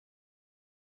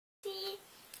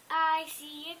I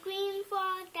see a green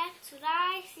frog, that's what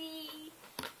I see.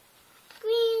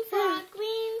 Green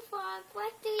frog,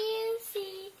 what do you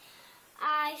see?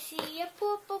 I see a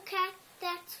purple cat,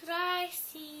 that's what I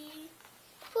see.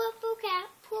 Purple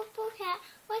cat,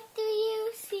 what do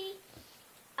you see?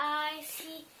 I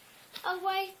see a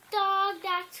white dog,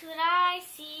 that's what I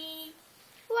see.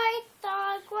 White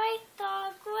dog,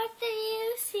 what do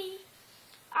you see?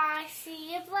 I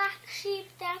see a black sheep,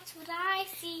 that's what I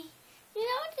see. You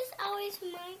know what this always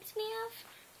reminds me of?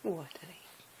 What, honey?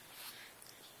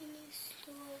 Kimmy's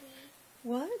story.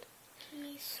 What?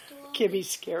 Kimmy's story. Kimmy's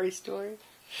scary story?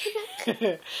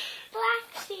 Black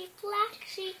sheep,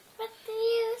 what do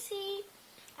you see?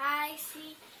 I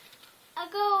see a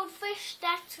goldfish,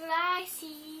 that's what I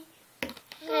see.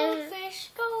 Goldfish,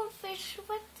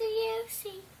 what do you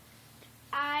see?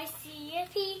 I see a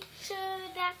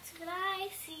teacher, that's what I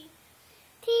see.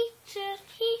 Teacher,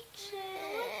 what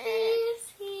do you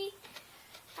see?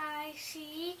 I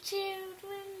see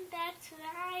children, that's what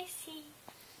I see.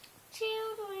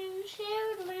 Children,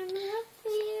 what do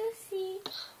you see?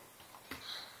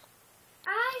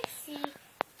 I see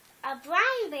a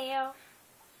brown bear,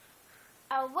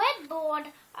 a red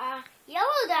bird, a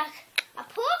yellow duck, a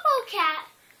purple cat,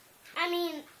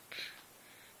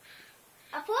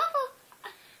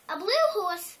 a blue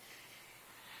horse,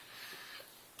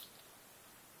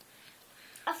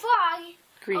 a frog,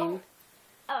 Green.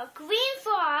 a green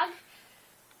frog,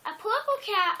 a purple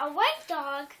cat, a white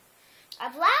dog, a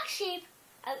black sheep,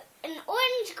 an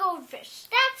orange goldfish.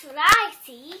 That's what I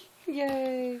see.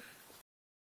 Yay.